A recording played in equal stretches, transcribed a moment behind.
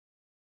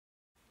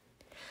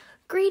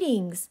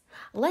Greetings!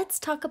 Let's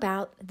talk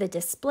about the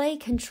display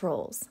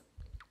controls.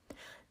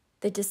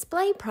 The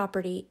display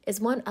property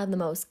is one of the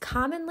most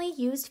commonly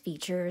used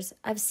features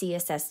of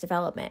CSS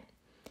development.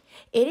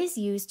 It is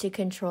used to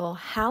control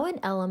how an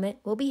element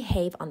will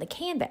behave on the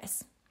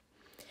canvas.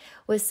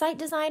 With Site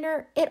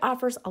Designer, it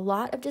offers a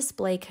lot of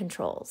display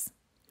controls.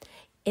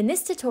 In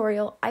this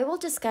tutorial, I will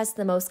discuss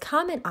the most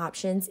common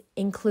options,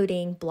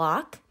 including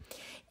block,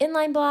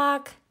 inline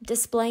block,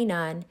 display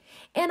none,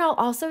 and I'll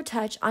also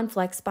touch on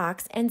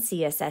Flexbox and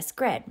CSS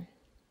Grid.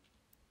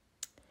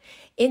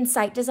 In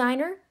Site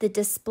Designer, the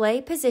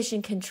display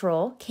position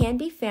control can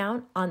be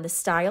found on the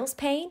Styles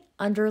pane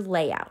under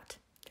Layout.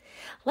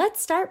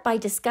 Let's start by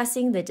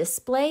discussing the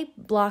display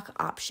block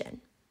option.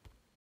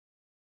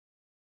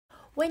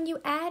 When you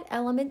add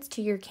elements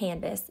to your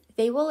canvas,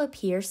 they will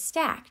appear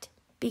stacked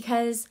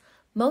because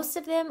most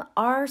of them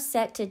are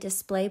set to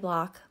display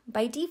block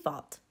by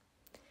default.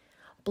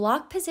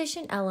 Block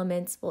position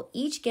elements will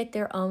each get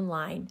their own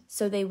line,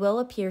 so they will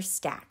appear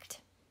stacked.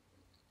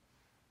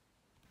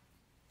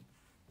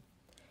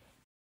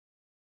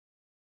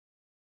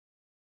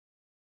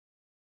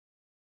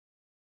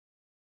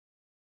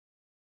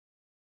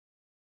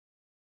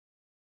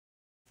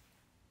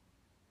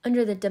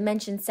 Under the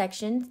dimension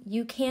section,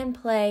 you can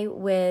play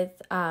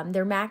with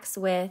their max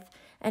width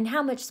and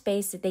how much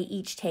space that they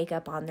each take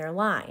up on their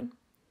line.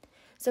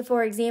 So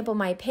for example,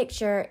 my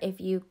picture, if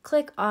you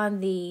click on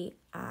the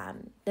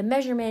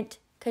measurement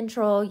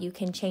control, you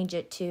can change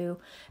it to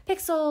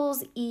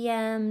pixels,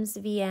 EMs,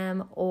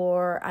 VM,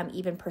 or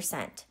even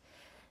percent.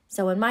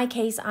 So in my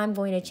case, I'm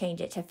going to change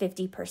it to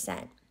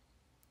 50%.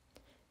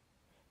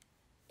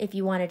 If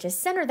you want to just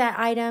center that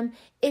item,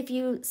 if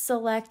you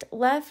select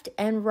left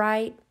and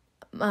right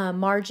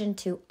margin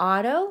to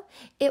auto,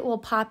 it will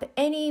pop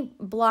any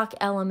block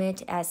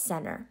element as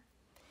center.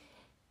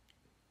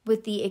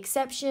 With the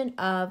exception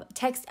of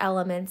text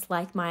elements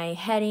like my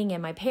heading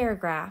and my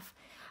paragraph,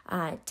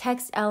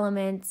 text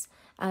elements,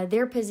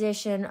 their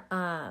position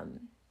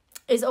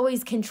is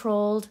always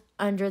controlled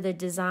under the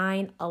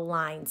Design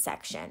Align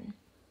section.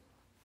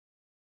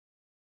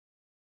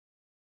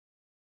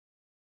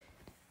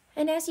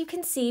 And as you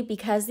can see,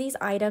 because these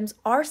items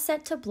are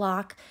set to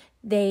block,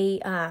 they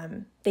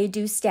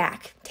do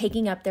stack,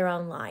 taking up their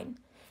own line.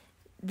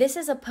 This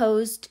is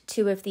opposed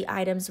to if the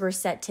items were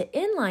set to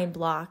inline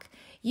block,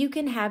 you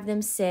can have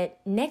them sit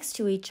next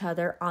to each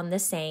other on the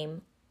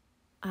same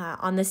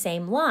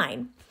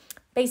line,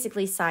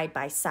 basically side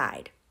by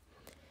side.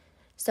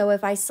 So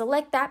if I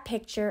select that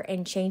picture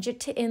and change it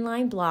to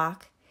inline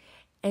block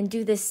and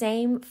do the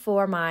same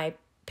for my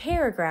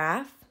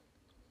paragraph,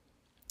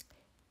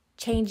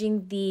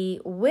 changing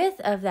the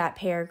width of that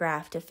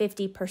paragraph to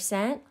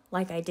 50%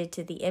 like I did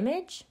to the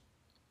image,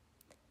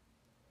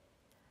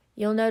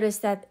 you'll notice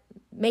that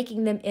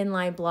making them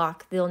inline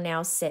block, they'll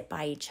now sit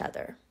by each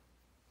other.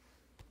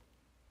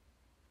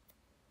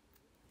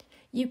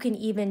 You can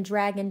even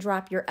drag and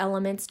drop your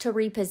elements to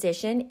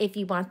reposition if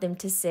you want them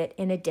to sit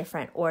in a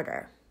different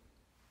order.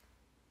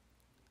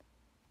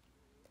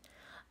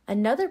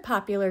 Another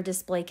popular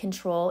display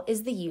control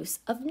is the use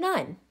of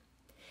none.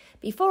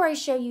 Before I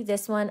show you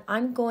this one,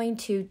 I'm going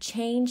to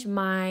change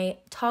my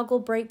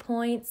toggle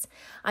breakpoints.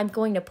 I'm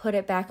going to put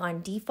it back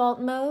on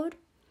default mode.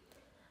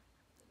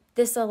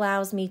 This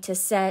allows me to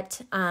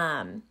set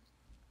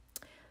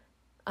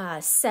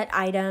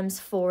items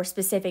for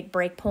specific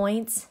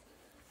breakpoints.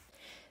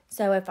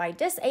 So if I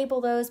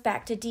disable those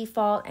back to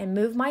default and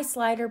move my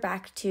slider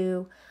back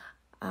to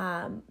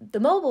the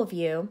mobile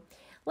view,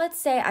 let's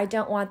say I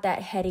don't want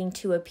that heading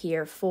to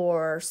appear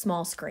for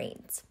small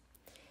screens.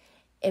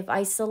 If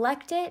I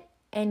select it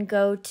and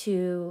go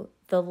to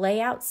the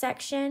layout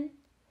section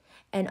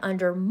and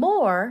under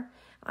more,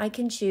 I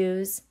can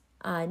choose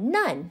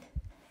none.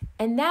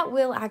 And that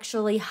will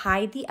actually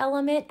hide the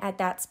element at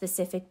that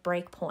specific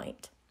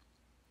breakpoint.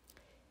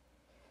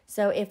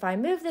 So if I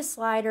move the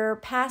slider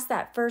past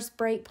that first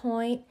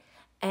breakpoint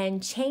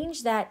and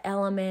change that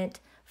element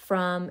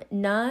from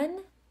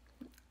none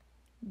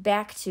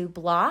back to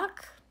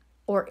block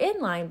or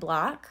inline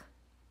block,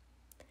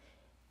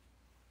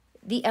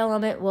 the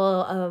element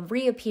will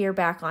reappear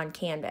back on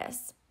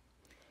canvas.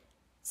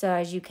 So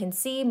as you can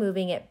see,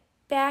 moving it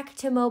back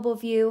to mobile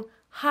view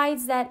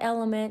hides that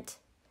element,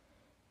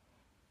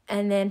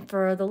 and then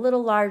for the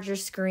little larger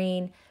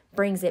screen,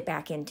 brings it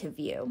back into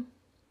view.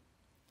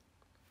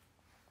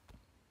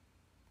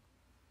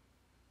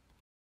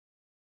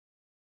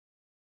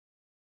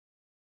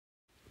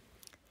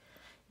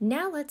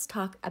 Now let's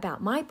talk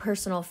about my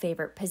personal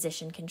favorite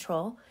position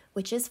control,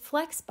 which is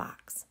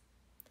Flexbox.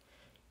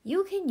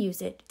 You can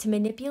use it to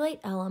manipulate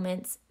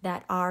elements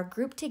that are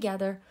grouped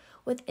together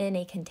within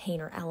a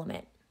container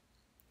element.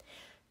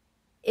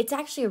 It's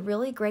actually a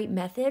really great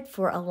method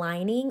for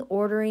aligning,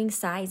 ordering,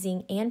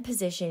 sizing, and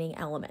positioning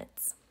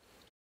elements.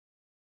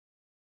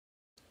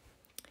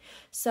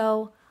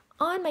 So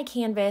on my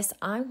canvas,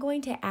 I'm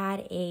going to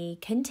add a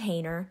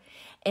container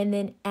and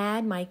then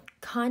add my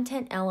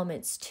content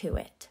elements to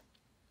it.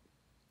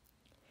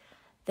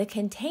 The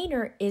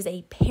container is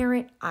a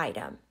parent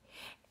item,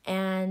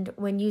 And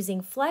when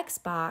using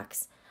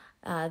Flexbox,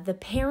 the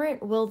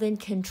parent will then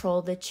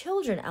control the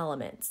children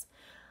elements.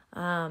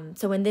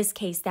 So in this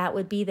case, that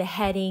would be the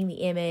heading, the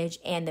image,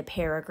 and the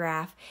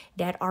paragraph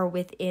that are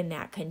within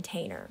that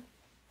container.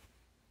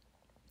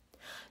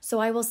 So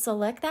I will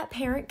select that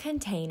parent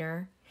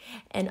container,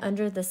 and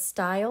under the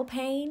Style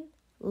pane,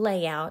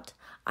 Layout,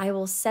 I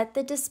will set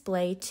the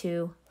display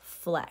to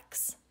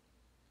Flex.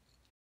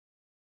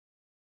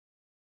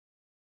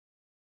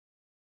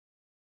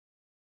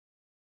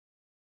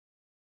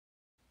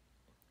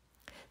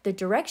 The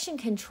direction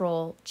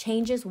control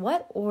changes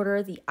what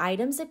order the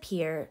items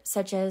appear,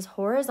 such as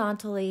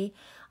horizontally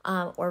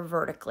or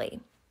vertically,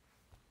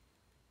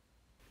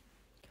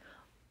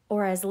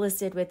 or as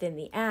listed within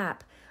the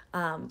app,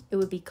 it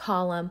would be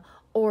column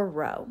or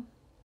row.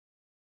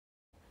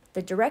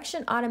 The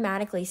direction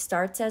automatically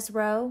starts as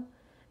row,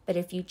 but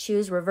if you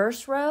choose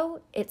reverse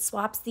row, it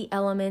swaps the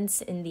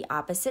elements in the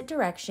opposite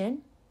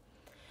direction,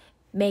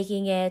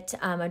 making it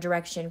a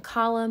direction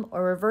column,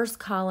 or reverse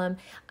column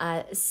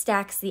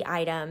stacks the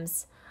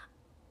items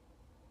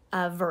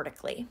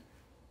vertically.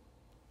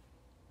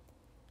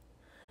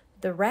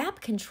 The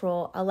wrap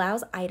control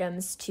allows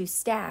items to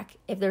stack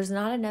if there's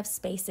not enough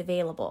space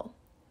available.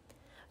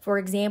 For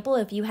example,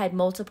 if you had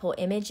multiple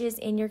images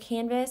in your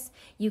canvas,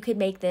 you could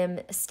make them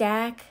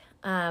stack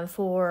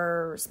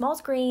for small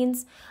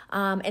screens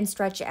and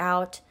stretch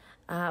out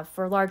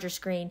for larger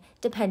screen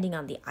depending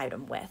on the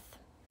item width.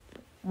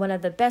 One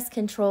of the best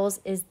controls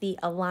is the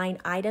Align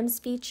Items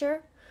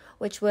feature,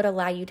 which would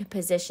allow you to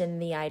position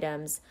the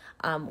items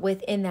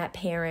within that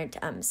parent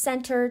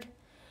centered.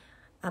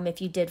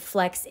 If you did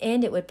Flex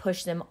End, it would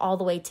push them all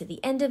the way to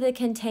the end of the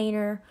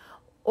container,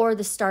 or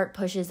the Start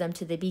pushes them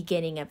to the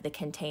beginning of the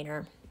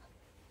container.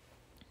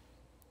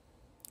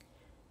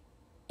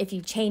 If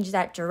you change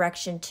that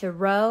direction to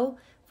row,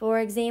 for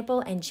example,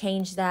 and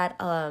change that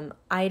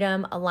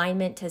item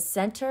alignment to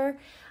center,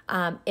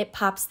 it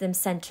pops them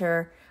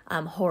center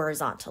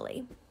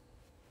horizontally.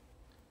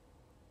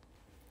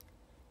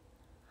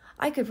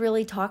 I could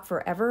really talk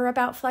forever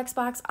about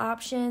Flexbox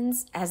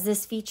options, as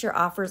this feature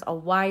offers a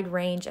wide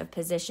range of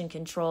position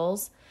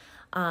controls,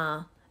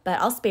 but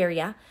I'll spare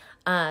you.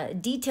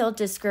 Detailed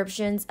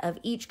descriptions of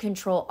each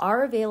control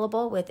are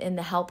available within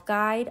the help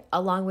guide,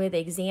 along with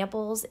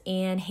examples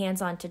and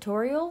hands-on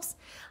tutorials.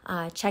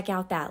 Check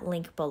out that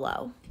link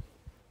below.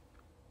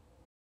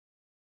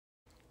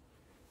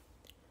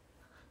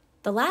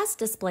 The last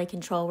display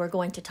control we're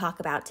going to talk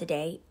about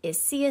today is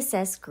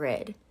CSS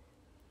Grid.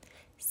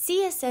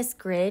 CSS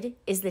Grid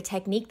is the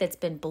technique that's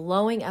been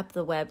blowing up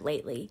the web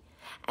lately,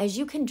 as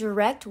you can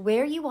direct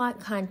where you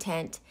want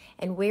content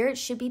and where it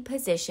should be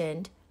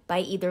positioned by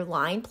either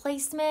line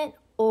placement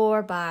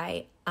or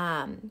by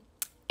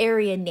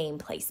area name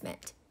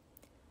placement.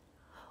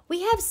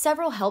 We have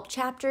several help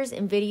chapters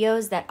and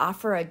videos that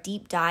offer a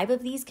deep dive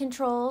of these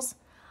controls,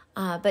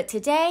 but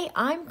today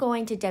I'm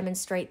going to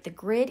demonstrate the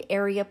grid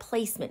area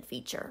placement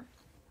feature.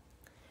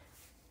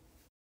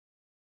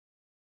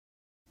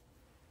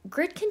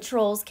 Grid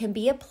controls can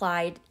be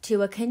applied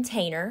to a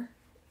container,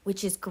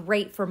 which is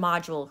great for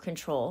module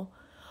control,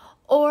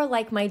 or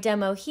like my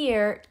demo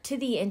here, to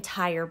the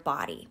entire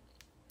body.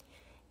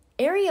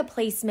 Area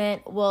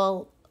placement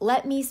will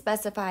let me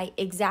specify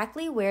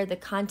exactly where the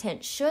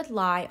content should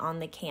lie on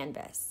the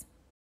canvas.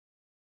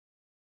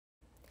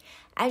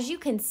 As you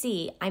can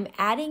see, I'm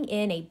adding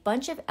in a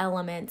bunch of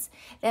elements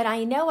that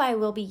I know I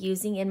will be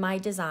using in my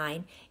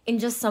design in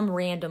just some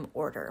random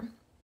order.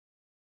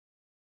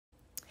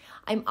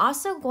 I'm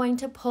also going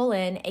to pull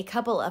in a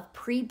couple of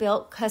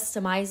pre-built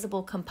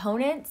customizable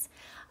components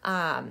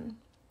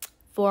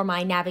for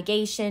my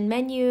navigation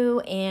menu,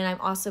 and I'm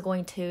also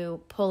going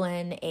to pull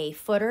in a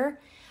footer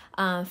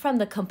from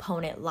the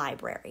component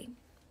library.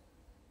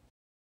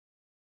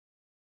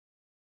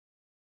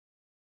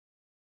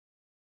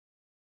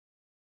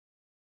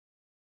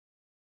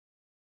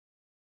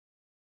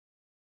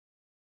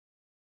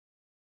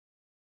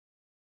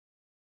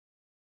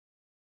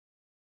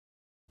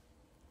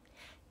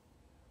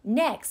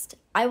 Next,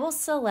 I will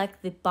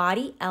select the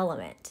body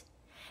element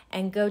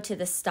and go to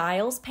the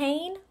Styles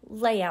pane,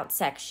 Layout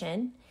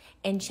section,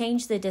 and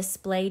change the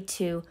display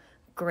to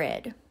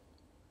Grid.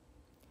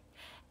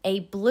 A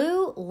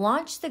blue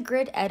Launch the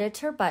Grid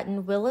Editor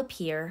button will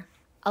appear,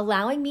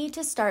 allowing me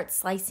to start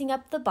slicing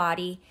up the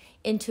body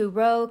into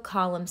row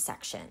column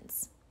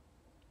sections.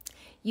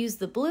 Use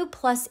the blue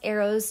plus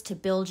arrows to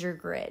build your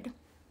grid.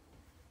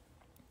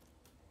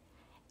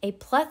 A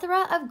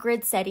plethora of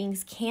grid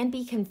settings can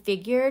be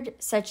configured,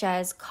 such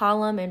as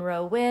column and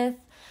row width,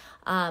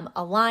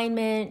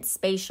 alignment,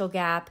 spatial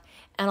gap,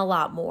 and a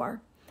lot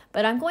more.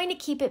 But I'm going to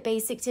keep it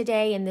basic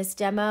today in this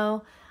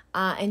demo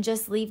and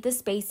just leave the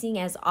spacing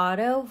as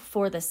auto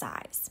for the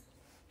size.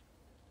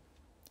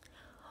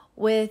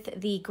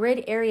 With the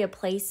grid area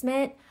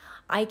placement,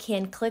 I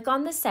can click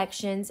on the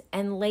sections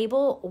and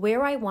label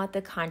where I want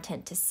the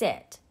content to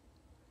sit.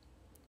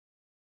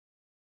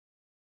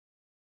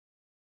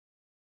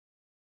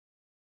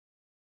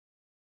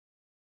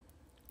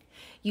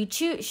 You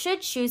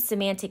should choose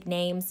semantic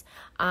names.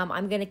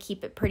 I'm going to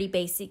keep it pretty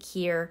basic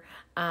here,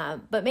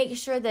 but make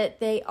sure that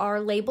they are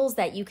labels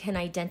that you can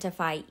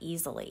identify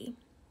easily.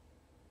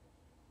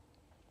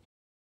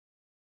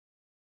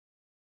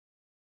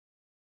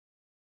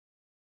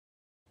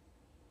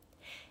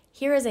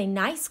 Here is a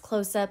nice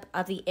close-up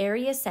of the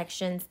area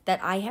sections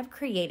that I have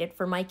created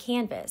for my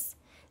canvas.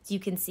 So you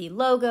can see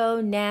logo,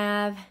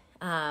 nav,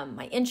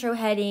 my intro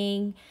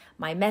heading,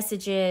 my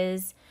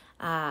messages,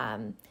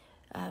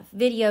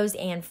 videos,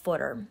 and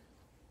footer.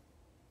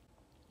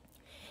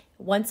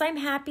 Once I'm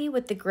happy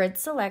with the grid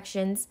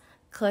selections,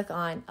 click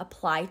on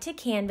Apply to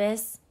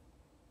Canvas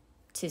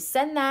to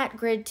send that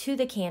grid to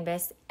the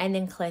canvas, and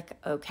then click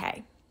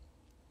OK.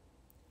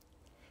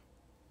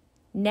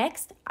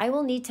 Next, I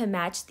will need to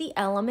match the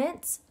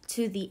elements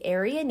to the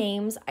area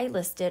names I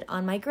listed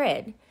on my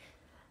grid.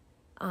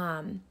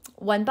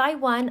 One by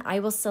one, I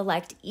will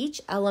select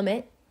each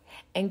element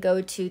and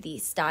go to the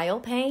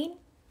Style pane,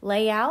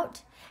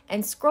 Layout,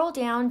 and scroll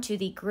down to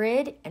the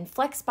Grid and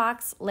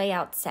Flexbox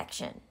Layout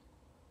section.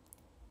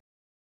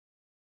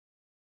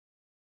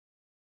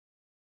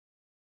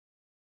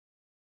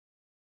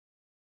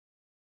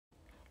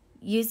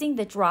 Using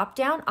the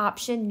drop-down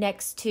option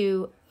next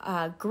to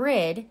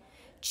Grid,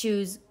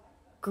 choose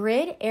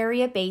Grid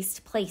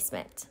Area-Based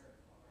Placement.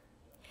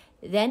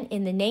 Then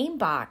in the name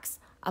box,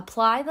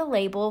 apply the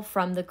label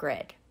from the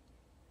grid.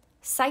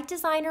 Site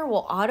Designer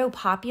will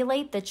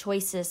auto-populate the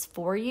choices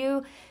for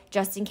you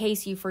just in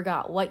case you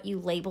forgot what you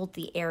labeled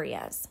the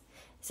areas.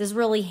 This is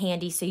really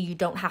handy so you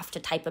don't have to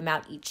type them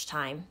out each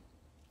time.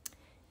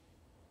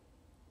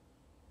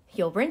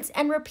 You'll rinse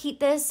and repeat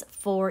this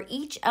for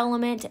each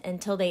element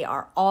until they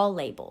are all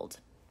labeled.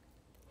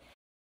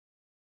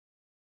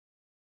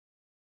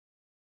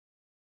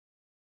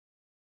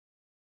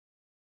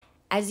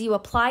 As you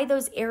apply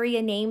those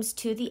area names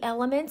to the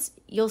elements,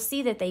 you'll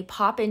see that they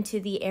pop into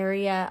the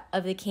area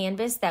of the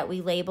canvas that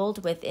we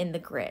labeled within the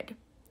grid.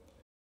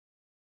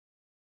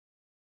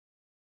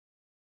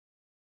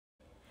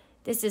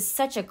 This is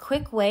such a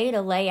quick way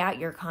to lay out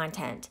your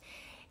content.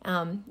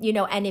 And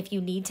if you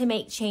need to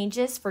make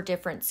changes for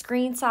different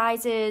screen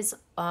sizes,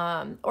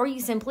 or you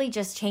simply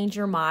just change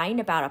your mind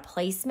about a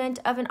placement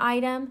of an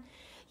item,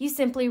 you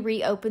simply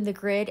reopen the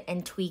grid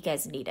and tweak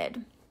as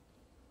needed.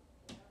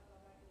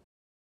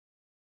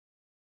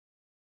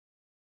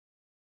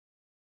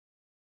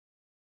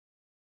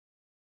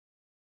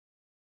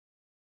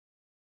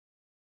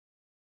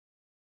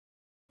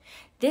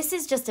 This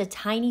is just a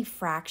tiny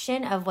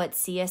fraction of what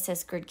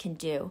CSS Grid can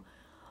do.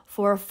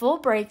 For a full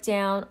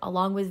breakdown,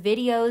 along with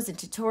videos and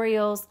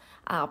tutorials,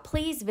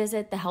 please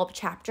visit the help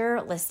chapter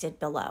listed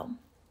below.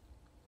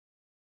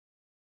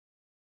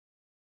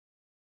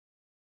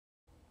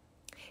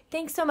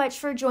 Thanks so much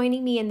for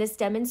joining me in this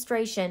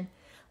demonstration.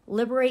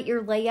 Liberate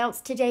your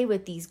layouts today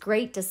with these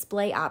great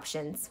display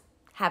options.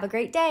 Have a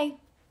great day.